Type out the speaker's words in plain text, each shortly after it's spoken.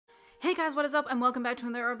Hey guys, what is up, and welcome back to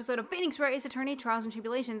another episode of Phoenix Wright Ace Attorney Trials and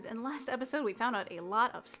Tribulations. In the last episode, we found out a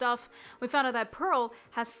lot of stuff. We found out that Pearl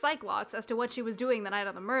has psych locks as to what she was doing the night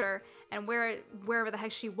of the murder, and wherever the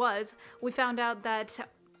heck she was. We found out that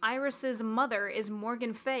Iris's mother is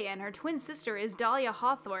Morgan Fay, and her twin sister is Dahlia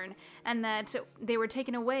Hawthorne, and that they were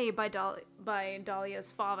taken away by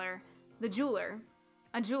Dahlia's father, a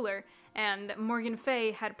jeweler, and Morgan Fay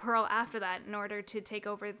had Pearl after that in order to take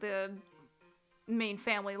over the main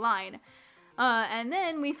family line. And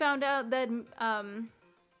then we found out that,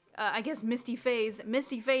 I guess Misty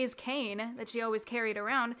Faye's cane that she always carried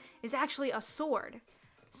around is actually a sword.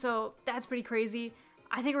 So that's pretty crazy.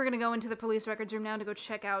 I think we're gonna go into the police records room now to go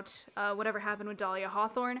check out whatever happened with Dahlia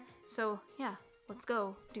Hawthorne. So yeah, let's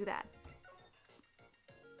go do that.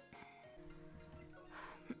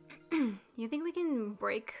 You think we can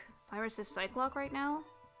break Iris's psych lock right now?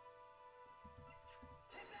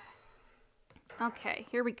 Okay,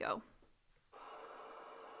 here we go.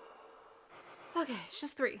 Okay, it's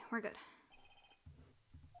just 3. We're good.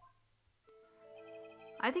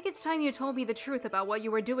 I think it's time you told me the truth about what you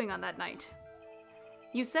were doing on that night.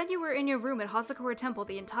 You said you were in your room at Hasakura Temple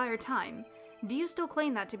the entire time. Do you still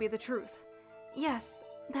claim that to be the truth? Yes,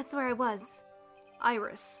 that's where I was.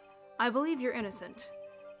 Iris, I believe you're innocent.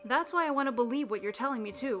 That's why I want to believe what you're telling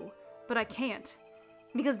me too, but I can't.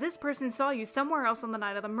 Because this person saw you somewhere else on the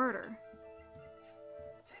night of the murder.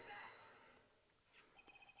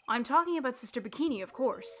 I'm talking about Sister Bikini, of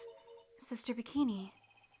course. Sister Bikini.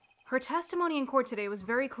 Her testimony in court today was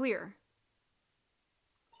very clear.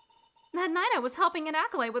 That night I was helping an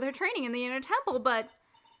acolyte with her training in the inner temple, but...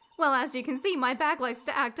 well, as you can see, my back likes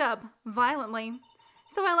to act up, violently.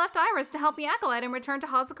 So I left Iris to help the acolyte and returned to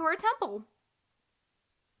Hasakura Temple.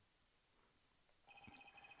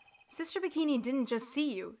 Sister Bikini didn't just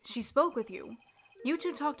see you, she spoke with you. You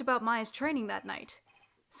two talked about Maya's training that night.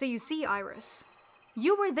 So you see, Iris...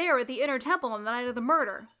 you were there at the inner temple on the night of the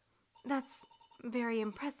murder. That's very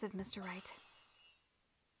impressive, Mr. Wright.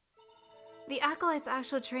 The acolyte's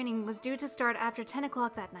actual training was due to start after 10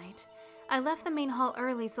 o'clock that night. I left the main hall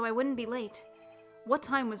early so I wouldn't be late. What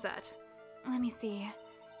time was that? Let me see.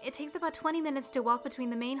 It takes about 20 minutes to walk between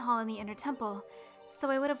the main hall and the inner temple, so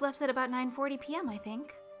I would have left at about 9:40 p.m., I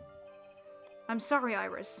think. I'm sorry,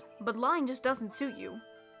 Iris, but lying just doesn't suit you.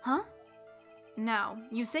 Huh? Now,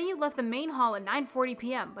 you say you left the main hall at 9:40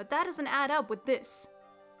 p.m., but that doesn't add up with this.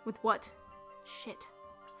 With what? Shit.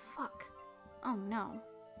 Fuck. Oh no.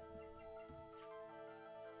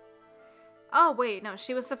 Oh wait, no,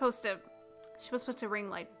 she was supposed to ring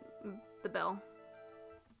light the bell.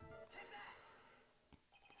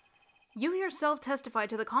 You yourself testified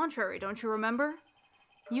to the contrary, don't you remember?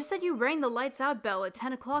 You said you rang the lights out bell at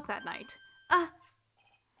 10 o'clock that night.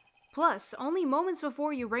 Plus, only moments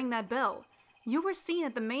before you rang that bell, you were seen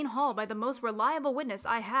at the main hall by the most reliable witness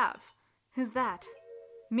I have. Who's that?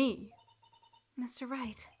 Me. Mr.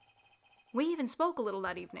 Wright. We even spoke a little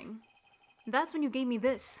that evening. That's when you gave me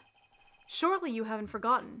this. Surely you haven't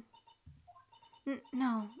forgotten.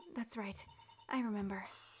 No, that's right. I remember.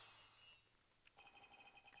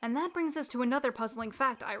 And that brings us to another puzzling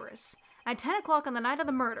fact, Iris. At 10 o'clock on the night of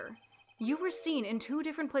the murder, you were seen in 2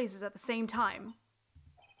 different places at the same time.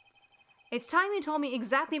 It's time you told me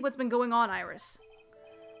exactly what's been going on, Iris.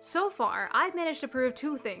 So far, I've managed to prove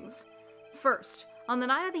 2 things. First, on the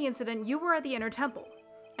night of the incident, you were at the inner temple.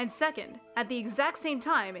 And second, at the exact same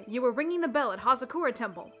time, you were ringing the bell at Hasakura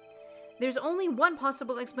Temple. There's only one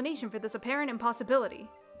possible explanation for this apparent impossibility.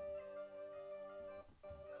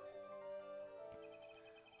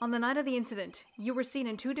 On the night of the incident, you were seen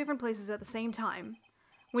in 2 different places at the same time,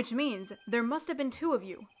 which means there must have been 2 of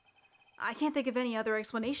you. I can't think of any other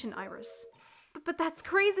explanation, Iris. But that's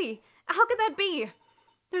crazy! How could that be?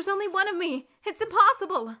 There's only one of me! It's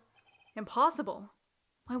impossible! Impossible?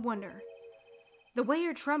 I wonder. The way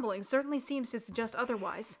you're trembling certainly seems to suggest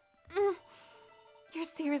otherwise. You're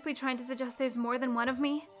seriously trying to suggest there's more than one of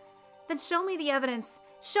me? Then show me the evidence.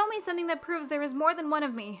 Show me something that proves there is more than one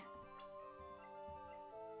of me.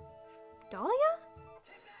 Dahlia?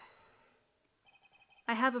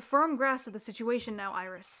 I have a firm grasp of the situation now,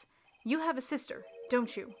 Iris. You have a sister,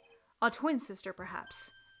 don't you? A twin sister, perhaps.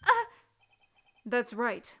 That's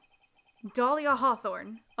right. Dahlia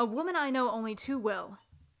Hawthorne, a woman I know only too well.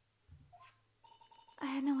 I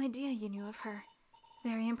had no idea you knew of her.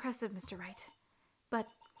 Very impressive, Mr. Wright. But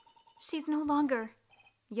she's no longer...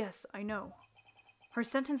 Yes, I know. Her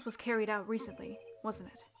sentence was carried out recently,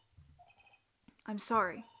 wasn't it? I'm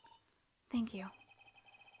sorry. Thank you.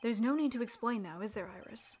 There's no need to explain now, is there,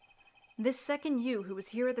 Iris? This second you who was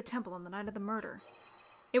here at the temple on the night of the murder.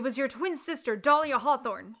 It was your twin sister, Dahlia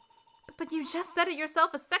Hawthorne. But you just said it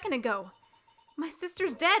yourself a second ago. My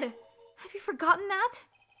sister's dead. Have you forgotten that?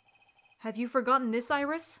 Have you forgotten this,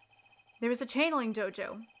 Iris? There is a channeling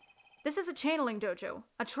dojo. This is a channeling dojo,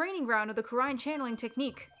 a training ground of the Kurein channeling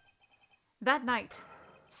technique. That night,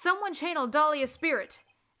 someone channeled Dahlia's spirit,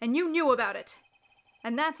 and you knew about it.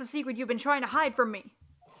 And that's the secret you've been trying to hide from me.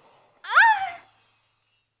 Ah!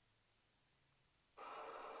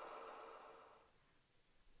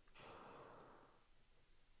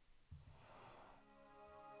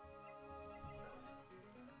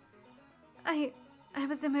 I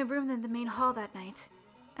was in my room in the main hall that night.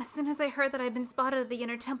 As soon as I heard that I'd been spotted at the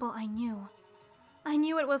inner temple, I knew. I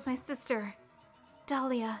knew it was my sister,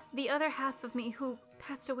 Dahlia, the other half of me who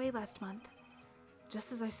passed away last month.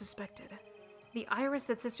 Just as I suspected. The Iris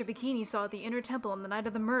that Sister Bikini saw at the inner temple on the night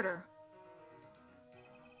of the murder.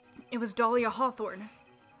 It was Dahlia Hawthorne.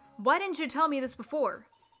 Why didn't you tell me this before?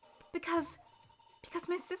 Because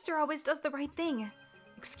my sister always does the right thing.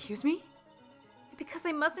 Excuse me? Because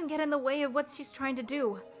I mustn't get in the way of what she's trying to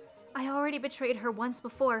do. I already betrayed her once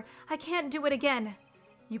before. I can't do it again.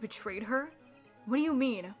 You betrayed her? What do you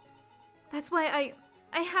mean? That's why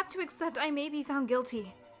I have to accept I may be found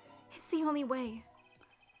guilty. It's the only way.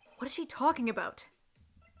 What is she talking about?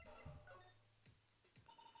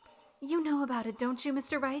 You know about it, don't you,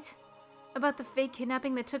 Mr. Wright? About the fake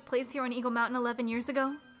kidnapping that took place here on Eagle Mountain 11 years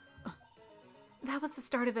ago? That was the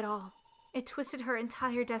start of it all. It twisted her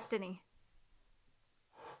entire destiny.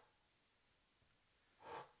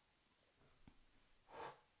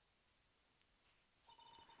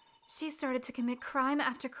 She started to commit crime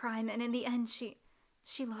after crime, and in the end, she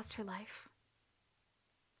lost her life.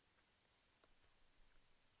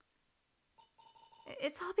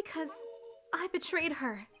 It's all because I betrayed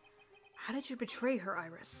her. How did you betray her,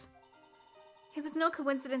 Iris? It was no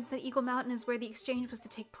coincidence that Eagle Mountain is where the exchange was to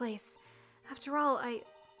take place. After all, I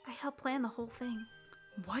helped plan the whole thing.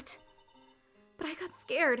 What? But I got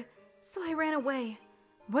scared, so I ran away.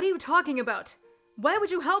 What are you talking about? Why would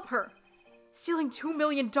you help her? Stealing $2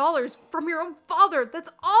 million from your own father, that's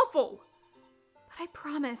awful! But I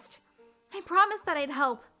promised that I'd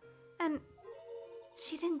help. And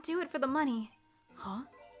she didn't do it for the money. Huh?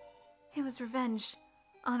 It was revenge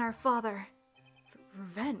on our father.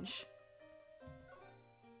 Revenge?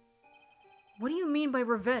 What do you mean by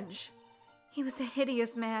revenge? He was a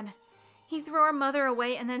hideous man. He threw our mother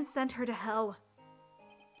away and then sent her to hell.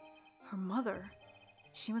 Her mother?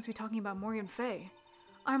 She must be talking about Morgan Fay.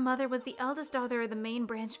 Our mother was the eldest daughter of the main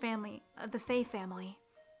branch family, of the Fay family.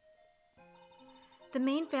 The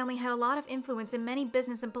main family had a lot of influence in many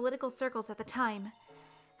business and political circles at the time.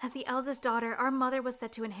 As the eldest daughter, our mother was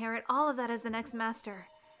set to inherit all of that as the next master.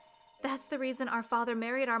 That's the reason our father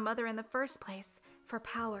married our mother in the first place, for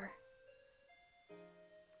power.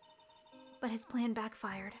 But his plan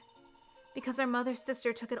backfired. Because our mother's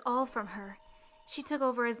sister took it all from her, she took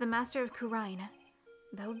over as the master of Kurein.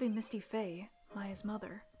 That would be Misty Fay, Maya's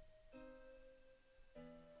mother.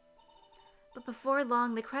 But before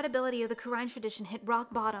long, the credibility of the Kurein tradition hit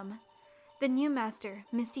rock bottom. The new master,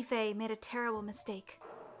 Misty Fay, made a terrible mistake.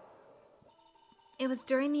 It was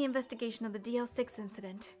during the investigation of the DL6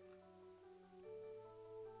 incident.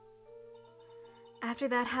 After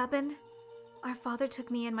that happened, our father took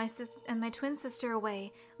me and my twin sister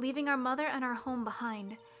away, leaving our mother and our home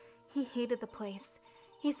behind. He hated the place.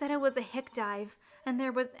 He said it was a hick dive, and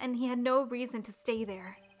he had no reason to stay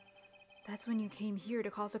there. That's when you came here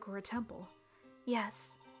to Kazakura Temple.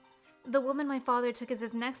 Yes. The woman my father took as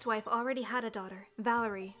his next wife already had a daughter,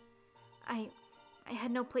 Valerie. I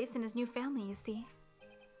had no place in his new family, you see.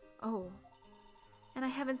 Oh. And I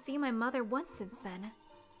haven't seen my mother once since then.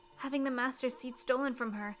 Having the master's seat stolen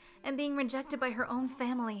from her and being rejected by her own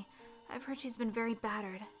family, I've heard she's been very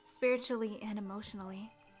battered, spiritually and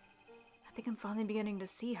emotionally. I think I'm finally beginning to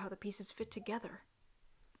see how the pieces fit together.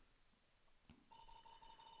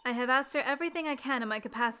 I have asked her everything I can in my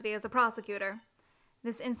capacity as a prosecutor.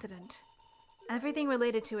 This incident, everything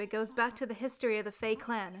related to it goes back to the history of the Fay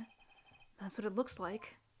clan. That's what it looks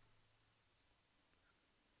like.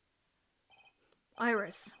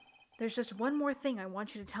 Iris, there's just one more thing I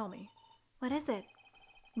want you to tell me. What is it?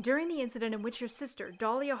 During the incident in which your sister,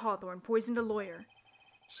 Dahlia Hawthorne, poisoned a lawyer,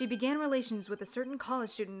 she began relations with a certain college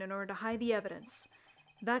student in order to hide the evidence.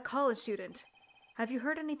 That college student, have you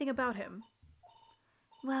heard anything about him?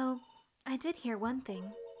 Well, I did hear one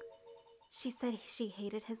thing. She said she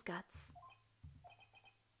hated his guts.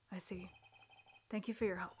 I see. Thank you for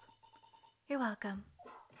your help. You're welcome.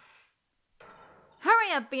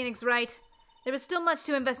 Hurry up, Phoenix Wright! There is still much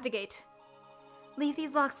to investigate. Leave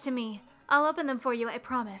these locks to me. I'll open them for you, I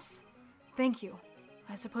promise. Thank you.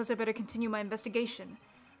 I suppose I better continue my investigation.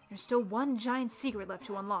 There's still one giant secret left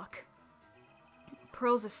to unlock.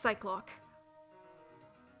 Pearl's a psych lock.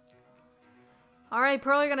 Alright,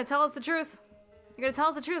 Pearl, you're gonna tell us the truth. You're gonna tell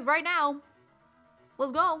us the truth right now.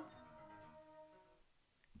 Let's go.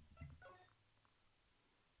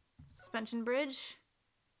 Suspension Bridge.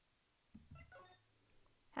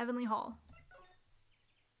 Heavenly Hall.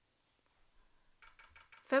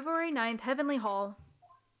 February 9th, Heavenly Hall.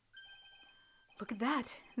 Look at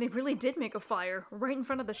that. They really did make a fire right in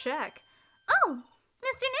front of the shack. Oh,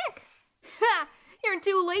 Mr. Nick! Ha! You're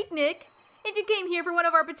too late, Nick. If you came here for one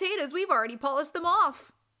of our potatoes, we've already polished them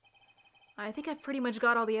off. I think I've pretty much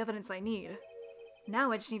got all the evidence I need.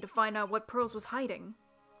 Now I just need to find out what Pearls was hiding.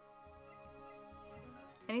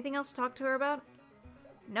 Anything else to talk to her about?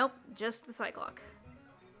 Nope, just the psych lock.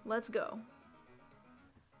 Let's go.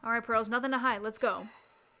 Alright, Pearls, nothing to hide. Let's go.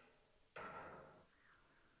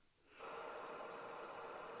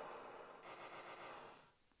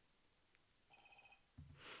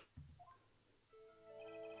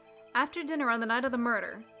 After dinner on the night of the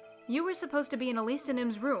murder, you were supposed to be in Elise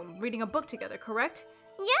DeSmuMe's room reading a book together, correct?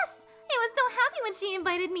 Yes! I was so happy when she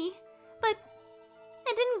invited me. But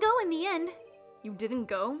I didn't go in the end. You didn't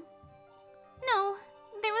go? No,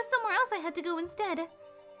 there was somewhere else I had to go instead.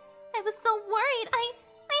 I was so worried. I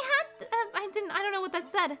don't know what that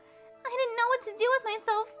said. I didn't know what to do with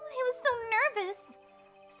myself. I was so nervous.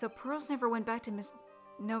 So Pearls never went back to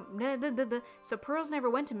So Pearls never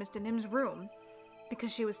went to Miss DeSmuMe's room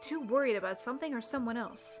because she was too worried about something or someone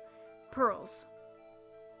else. Pearls.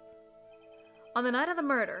 On the night of the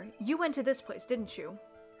murder, you went to this place, didn't you?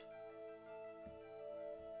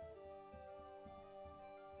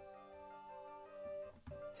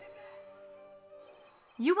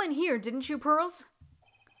 You went here, didn't you, Pearls?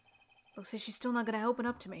 Looks like she's still not gonna open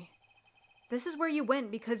up to me. This is where you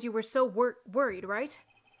went because you were so worried, right?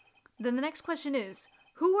 Then the next question is,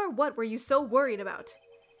 who or what were you so worried about?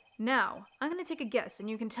 Now, I'm gonna take a guess, and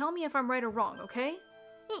you can tell me if I'm right or wrong, okay?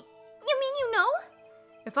 You mean you know?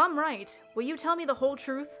 If I'm right, will you tell me the whole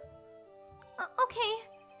truth? Okay.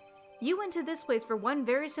 You went to this place for one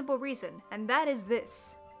very simple reason, and that is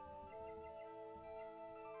this.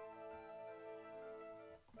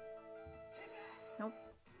 Nope.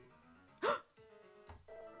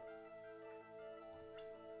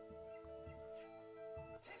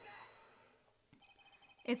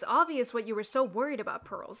 It's obvious what you were so worried about,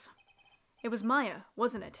 Pearls. It was Maya,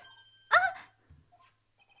 wasn't it?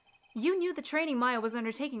 You knew the training Maya was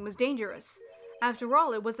undertaking was dangerous. After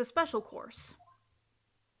all, it was the special course.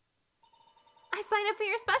 I signed up for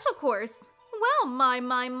your special course. Well, my,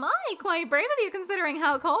 quite brave of you considering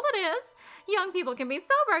how cold it is. Young people can be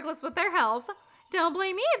so reckless with their health. Don't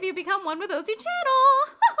blame me if you become one with those you channel.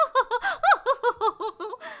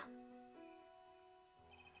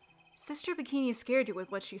 Sister Bikini scared you with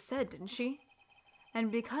what she said, didn't she? And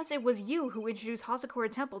because it was you who introduced Hasakura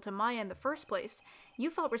Temple to Maya in the first place, you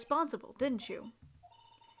felt responsible, didn't you?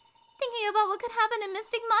 Thinking about what could happen to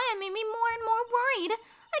Mystic Maya made me more and more worried.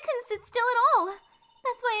 I couldn't sit still at all.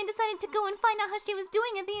 That's why I decided to go and find out how she was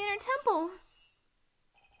doing at the Inner Temple.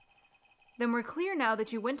 Then we're clear now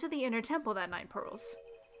that you went to the Inner Temple that night, Pearls.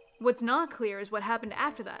 What's not clear is what happened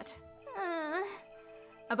after that.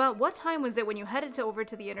 About what time was it when you headed over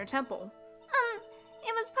to the Inner Temple?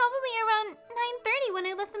 It was probably around 9:30 when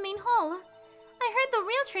I left the main hall. I heard the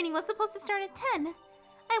real training was supposed to start at 10.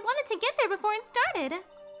 I wanted to get there before it started.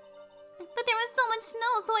 But there was so much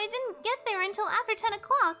snow, so I didn't get there until after 10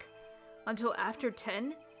 o'clock. Until after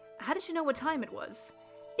 10? How did you know what time it was?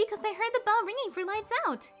 Because I heard the bell ringing for lights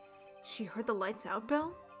out. She heard the lights out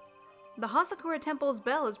bell? The Hasakura Temple's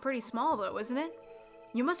bell is pretty small though, isn't it?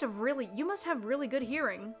 You must have really good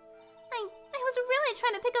hearing. I was really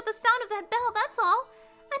trying to pick up the sound of that bell, that's all.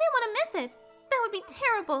 I didn't want to miss it. That would be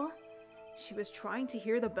terrible. She was trying to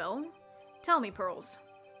hear the bell? Tell me, Pearls.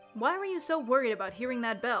 Why were you so worried about hearing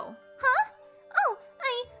that bell? Huh? Oh,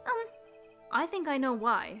 I think I know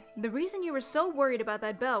why. The reason you were so worried about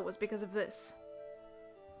that bell was because of this.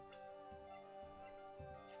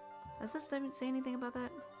 Does this statement say anything about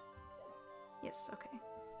that? Yes, okay.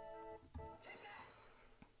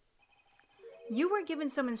 You were given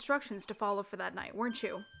some instructions to follow for that night, weren't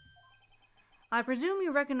you? I presume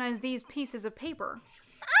you recognize these pieces of paper.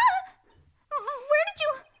 Where did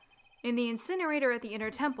you... In the incinerator at the Inner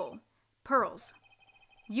Temple. Pearls.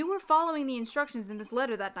 You were following the instructions in this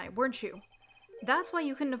letter that night, weren't you? That's why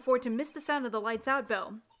you couldn't afford to miss the sound of the lights out bell.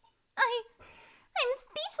 I'm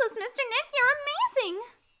speechless, Mr. Nick. You're amazing.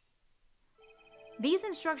 These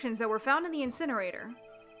instructions that were found in the incinerator,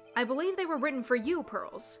 I believe they were written for you,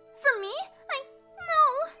 Pearls. For me?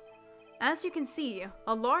 No. As you can see,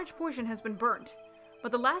 a large portion has been burnt.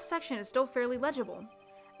 but the last section is still fairly legible.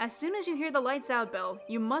 As soon as you hear the lights out bell,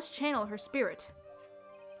 you must channel her spirit.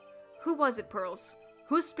 Who was it, Pearls?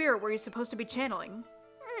 Whose spirit were you supposed to be channeling?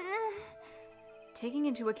 Taking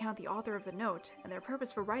into account the author of the note and their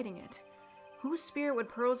purpose for writing it, whose spirit would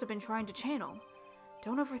Pearls have been trying to channel?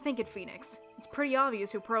 Don't overthink it, Phoenix. It's pretty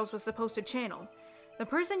obvious who Pearls was supposed to channel. The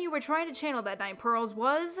person you were trying to channel that night, Pearls,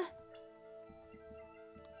 was...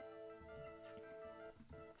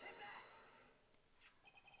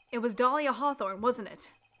 It was Dahlia Hawthorne, wasn't it?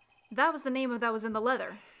 That was the name that was in the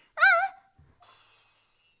letter.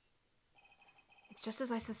 It's just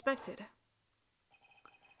as I suspected.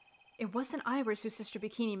 It wasn't Iris who Sister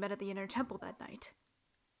Bikini met at the Inner Temple that night.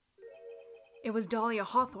 It was Dahlia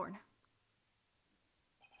Hawthorne.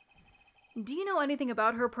 Do you know anything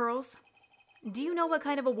about her, Pearls? Do you know what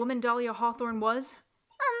kind of a woman Dahlia Hawthorne was?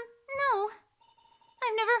 No.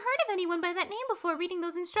 I've never heard of anyone by that name before reading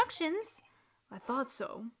those instructions. I thought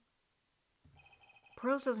so.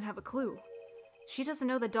 Pearls doesn't have a clue. She doesn't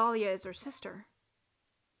know that Dahlia is her sister.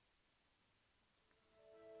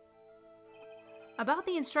 About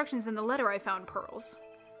the instructions in the letter I found, Pearls.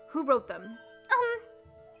 Who wrote them?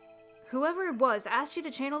 Whoever it was asked you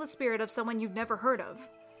to channel the spirit of someone you've never heard of.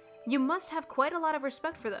 You must have quite a lot of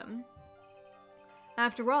respect for them.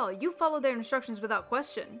 After all, you followed their instructions without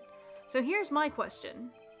question. So here's my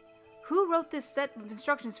question. Who wrote this set of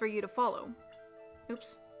instructions for you to follow?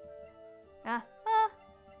 Oops.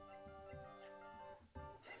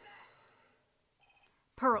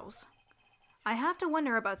 Pearls, I have to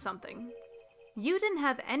wonder about something. You didn't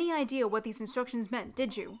have any idea what these instructions meant,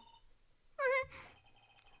 did you?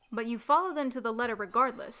 But you followed them to the letter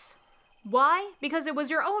regardless. Why? Because it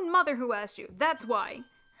was your own mother who asked you. That's why.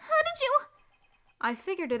 How did you... I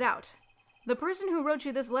figured it out. The person who wrote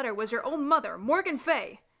you this letter was your own mother, Morgan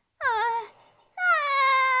Fay.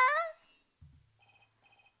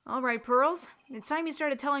 All right, Pearls. It's time you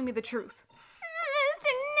started telling me the truth.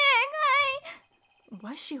 Mr. Nick,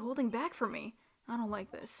 Why is she holding back from me? I don't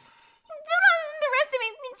like this. Do not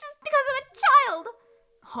underestimate me just because I'm a child.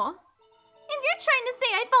 Huh? If you're trying to say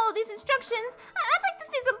I follow these instructions, I'd like to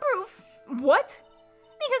see some proof. What?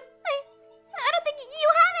 Because I don't think you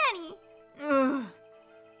have any. Ugh.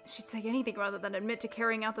 She'd say anything rather than admit to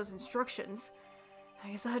carrying out those instructions. I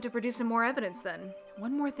guess I'll have to produce some more evidence then.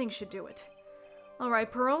 One more thing should do it.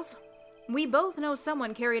 Alright, Pearls. We both know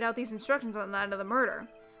someone carried out these instructions on the night of the murder.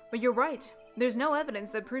 But you're right. There's no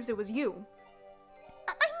evidence that proves it was you.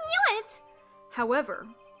 I knew it! However,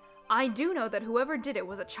 I do know that whoever did it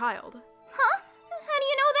was a child. Huh? How do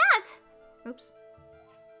you know that? Oops.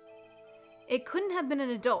 It couldn't have been an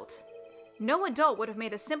adult. No adult would have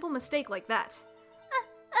made a simple mistake like that.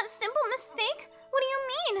 A simple mistake? What do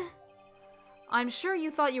you mean? I'm sure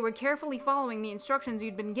you thought you were carefully following the instructions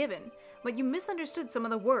you'd been given, but you misunderstood some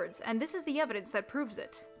of the words, and this is the evidence that proves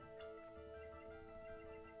it.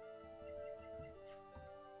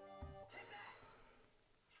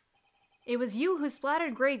 It was you who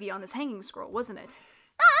splattered gravy on this hanging scroll, wasn't it?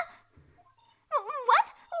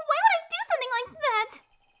 What? Why would I do something like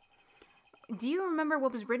that? Do you remember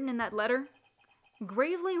what was written in that letter?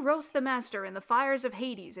 Gravely roast the master in the fires of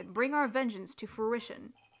Hades and bring our vengeance to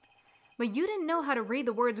fruition. But you didn't know how to read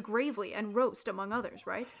the words gravely and roast, among others,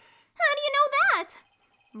 right? How do you know that?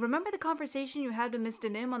 Remember the conversation you had with Miss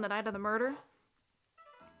DeSmuMe on the night of the murder?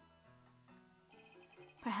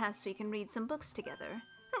 Perhaps we can read some books together.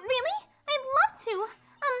 Really? I'd love to.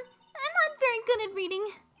 I'm not very good at reading.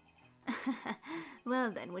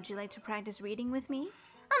 Well then, would you like to practice reading with me?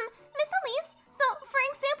 Miss Elise, so, for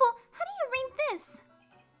example, how do you read this?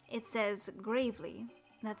 It says gravely.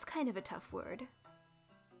 That's kind of a tough word.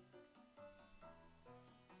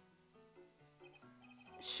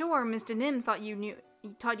 Sure, Miss DeSmuMe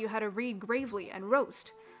taught you how to read gravely and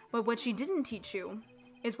roast, but what she didn't teach you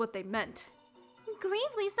is what they meant.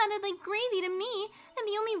 Gravely sounded like gravy to me, and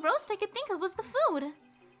the only roast I could think of was the food.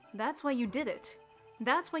 That's why you did it.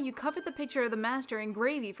 That's why you covered the picture of the master in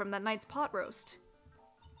gravy from that night's pot roast.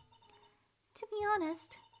 To be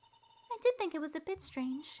honest, I did think it was a bit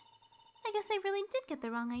strange. I guess I really did get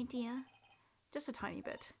the wrong idea. Just a tiny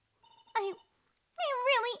bit. I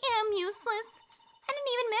really am useless. I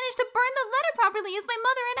didn't even manage to burn the letter properly as my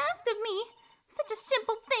mother had asked of me. Such a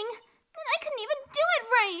simple thing, and I couldn't even do it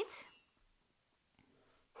right.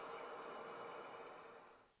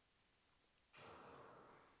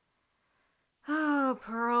 Oh,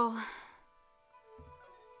 Pearl.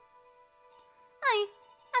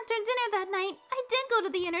 After dinner that night, I did go to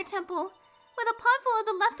the Inner Temple, with a pot full of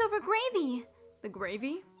the leftover gravy. The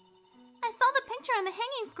gravy? I saw the picture on the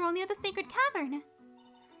hanging scroll near the sacred cavern.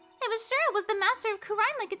 I was sure it was the master of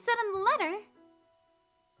Kurine like it said in the letter.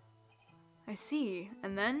 I see.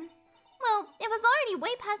 And then? Well, it was already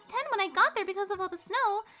way past 10 when I got there because of all the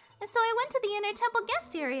snow, and so I went to the inner temple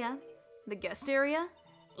guest area. The guest area?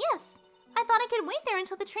 Yes, I thought I could wait there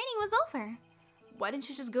until the training was over. Why didn't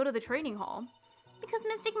you just go to the training hall? Because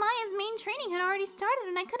Mystic Maya's main training had already started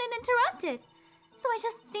and I couldn't interrupt it. So I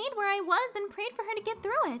just stayed where I was and prayed for her to get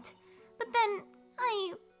through it. But then,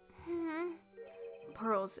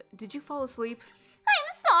 Pearls, did you fall asleep? I'm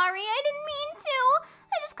sorry, I didn't mean to.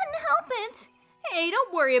 I just couldn't help it. Hey,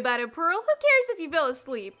 don't worry about it, Pearl. Who cares if you fell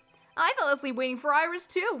asleep? I fell asleep waiting for Iris,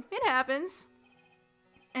 too. It happens.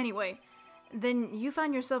 Anyway, then you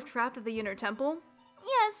found yourself trapped at the inner temple?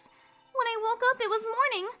 Yes. When I woke up, it was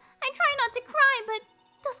morning. I tried not to cry, but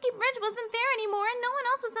Dusky Bridge wasn't there anymore and no one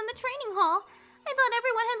else was in the training hall. I thought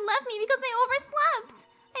everyone had left me because I overslept.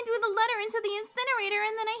 I threw the letter into the incinerator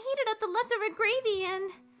and then I heated up the leftover gravy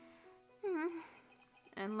and...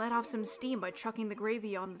 And let off some steam by chucking the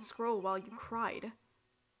gravy on the scroll while you cried.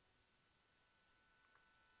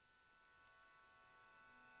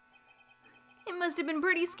 It must have been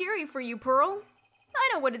pretty scary for you, Pearl. I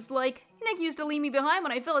know what it's like. Nick used to leave me behind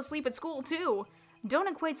when I fell asleep at school, too. Don't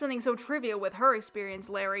equate something so trivial with her experience,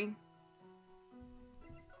 Larry.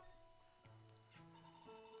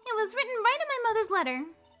 It was written right in my mother's letter.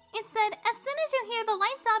 It said, as soon as you hear the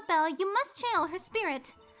lights out bell, you must channel her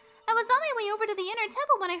spirit. I was on my way over to the inner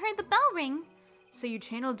temple when I heard the bell ring. So you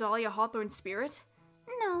channeled Dahlia Hawthorne's spirit?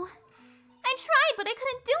 No. I tried, but I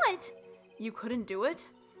couldn't do it. You couldn't do it?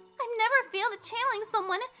 I've never failed at channeling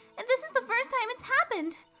someone, and this is the first time it's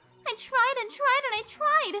happened. I tried and tried and I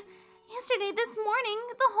tried. Yesterday, this morning,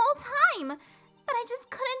 the whole time. But I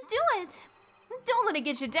just couldn't do it. Don't let it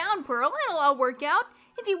get you down, Pearl. It'll all work out.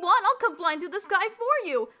 If you want, I'll come flying through the sky for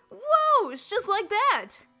you. Whoosh! Just like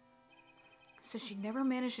that. So she never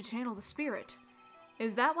managed to channel the spirit.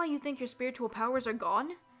 Is that why you think your spiritual powers are gone?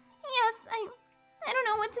 Yes, I don't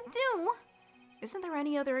know what to do. Isn't there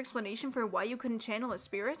any other explanation for why you couldn't channel a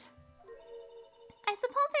spirit? I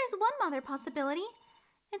suppose there's one other possibility.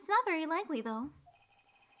 It's not very likely, though.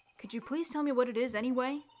 Could you please tell me what it is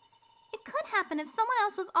anyway? It could happen if someone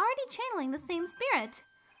else was already channeling the same spirit.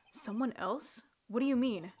 Someone else? What do you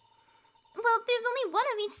mean? Well, there's only one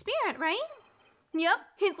of each spirit, right? Yep,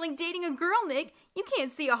 it's like dating a girl, Nick. You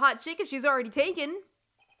can't see a hot chick if she's already taken.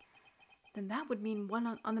 Then that would mean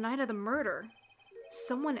one on the night of the murder.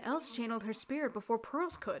 Someone else channeled her spirit before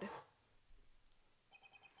Pearls could.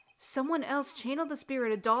 Someone else channeled the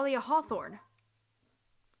spirit of Dahlia Hawthorne.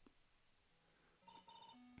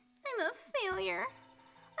 I'm a failure.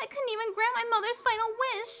 I couldn't even grant my mother's final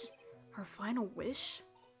wish. Her final wish?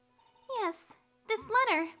 Yes, this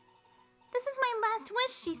letter. This is my last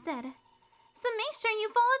wish, she said. So make sure you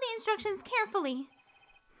follow the instructions carefully.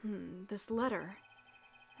 This letter.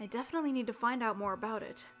 I definitely need to find out more about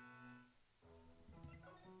it.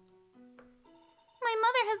 My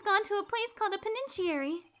mother has gone to a place called a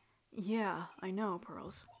penitentiary. Yeah, I know,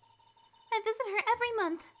 Pearls. I visit her every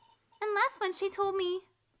month. And last month she told me...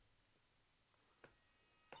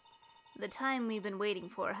 The time we've been waiting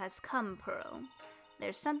for has come, Pearl.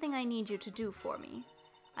 There's something I need you to do for me.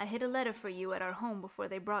 I hid a letter for you at our home before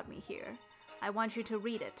they brought me here. I want you to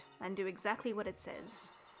read it and do exactly what it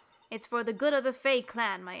says. It's for the good of the Fae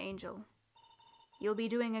clan, my angel. You'll be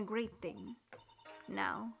doing a great thing.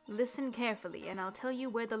 Now, listen carefully and I'll tell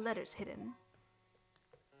you where the letter's hidden.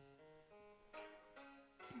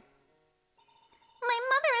 My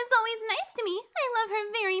mother is always nice to me. I love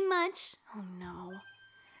her very much. Oh no.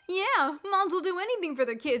 Yeah, moms will do anything for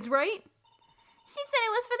their kids, right? She said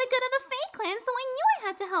it was for the good of the Fae clan, so I knew I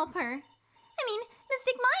had to help her. I mean,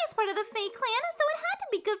 Mystic Maya's part of the Fae clan, so it had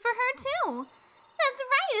to be good for her too. That's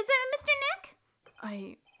right, isn't it, Mr. Nick?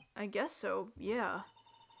 I guess so, yeah.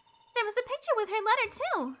 There was a picture with her letter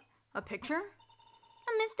too. A picture?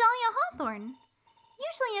 A Miss Dahlia Hawthorne.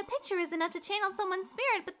 Usually a picture is enough to channel someone's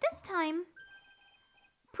spirit, but this time...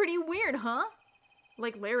 Pretty weird, huh?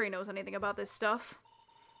 Like Larry knows anything about this stuff.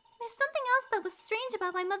 There's something else that was strange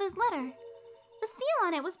about my mother's letter. The seal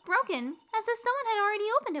on it was broken, as if someone had already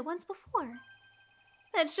opened it once before.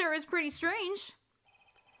 That sure is pretty strange.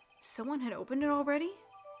 Someone had opened it already?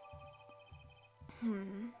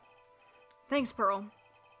 Thanks, Pearl.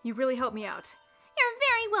 You really helped me out. You're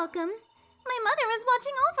very welcome. My mother is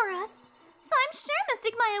watching over us, so I'm sure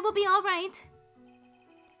Mystic Maya will be all right.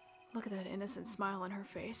 Look at that innocent smile on her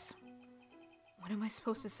face. What am I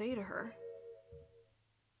supposed to say to her?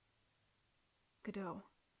 Godot.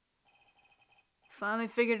 Finally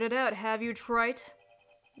figured it out, have you, Wright?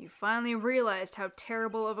 You finally realized how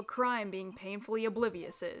terrible of a crime being painfully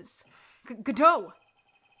oblivious is. Godot!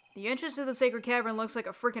 The entrance to the sacred cavern looks like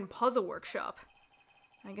a freaking puzzle workshop.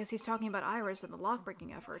 I guess he's talking about Iris and the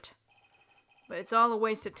lock-breaking effort. But it's all a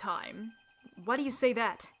waste of time. Why do you say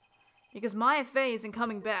that? Because Maya Fey isn't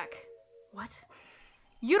coming back. What?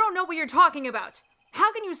 You don't know what you're talking about!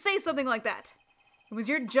 How can you say something like that? It was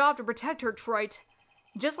your job to protect her, Wright.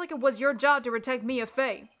 Just like it was your job to protect Mia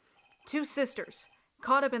Fey. Two sisters,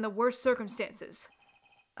 caught up in the worst circumstances.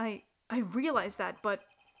 I realize that, but...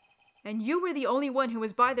 And you were the only one who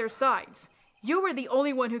was by their sides. You were the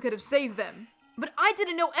only one who could have saved them. But I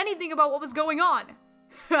didn't know anything about what was going on!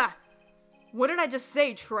 Ha! What did I just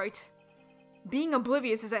say, Wright? Being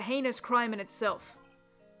oblivious is a heinous crime in itself.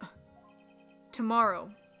 Tomorrow.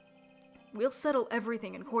 We'll settle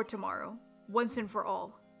everything in court tomorrow, once and for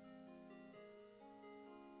all.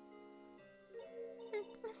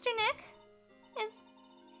 Mr. Nick? Is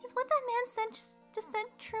what that man said just said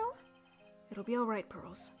true? It'll be alright,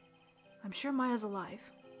 Pearls. I'm sure Maya's alive.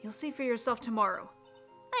 You'll see for yourself tomorrow.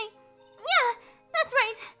 Yeah, that's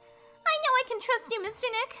right. I know I can trust you, Mr.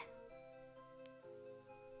 Nick.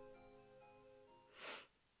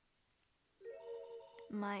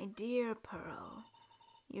 My dear Pearl,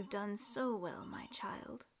 you've done so well, my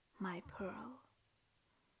child, my Pearl.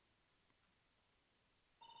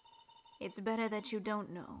 It's better that you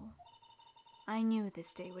don't know. I knew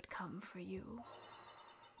this day would come for you.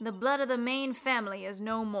 The blood of the main family is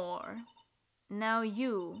no more. Now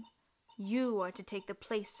you are to take the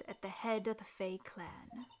place at the head of the Fey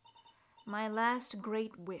clan. My last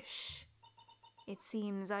great wish. It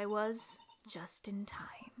seems I was just in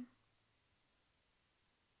time.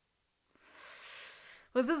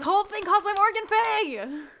 Was this whole thing caused by Morgan Fey?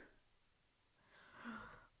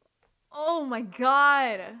 Oh my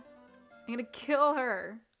god. I'm gonna kill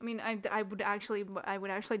her. I mean, I would actually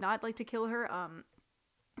not like to kill her,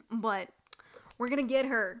 but we're gonna get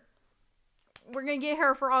her. We're gonna get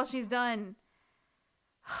her for all she's done.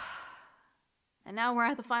 And now we're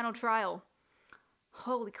at the final trial.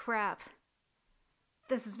 Holy crap.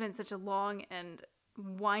 This has been such a long and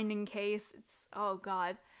winding case. It's, oh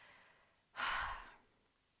god.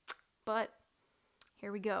 But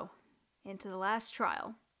here we go, into the last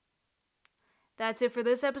trial. That's it for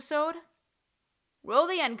this episode. Roll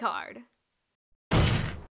the end card.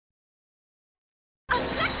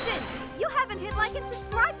 Objection! You haven't hit like and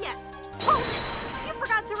subscribe yet. Hold it! You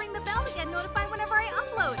forgot to ring the bell to get notified whenever I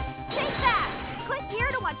upload. Take that! Click here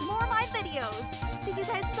to watch more of my videos. Thank you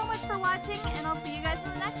guys so much for watching, and I'll see you guys in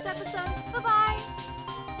the next episode.